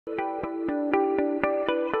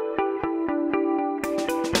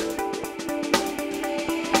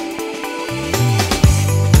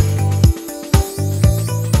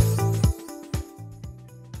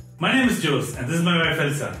My name is Jose and this is my wife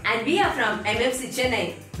Elsa. And we are from MFC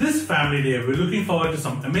Chennai. This family day, we're looking forward to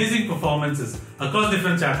some amazing performances across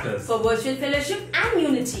different chapters. For virtual fellowship and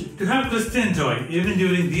unity. To have Christian joy even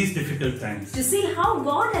during these difficult times. To see how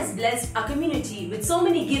God has blessed our community with so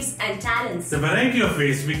many gifts and talents. The variety of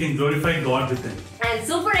ways we can glorify God within. And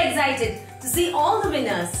super excited to see all the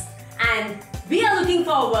winners. And we are looking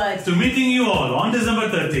forward to meeting you all on December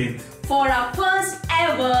 13th for our first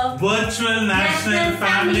ever Virtual National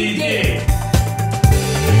Family Day.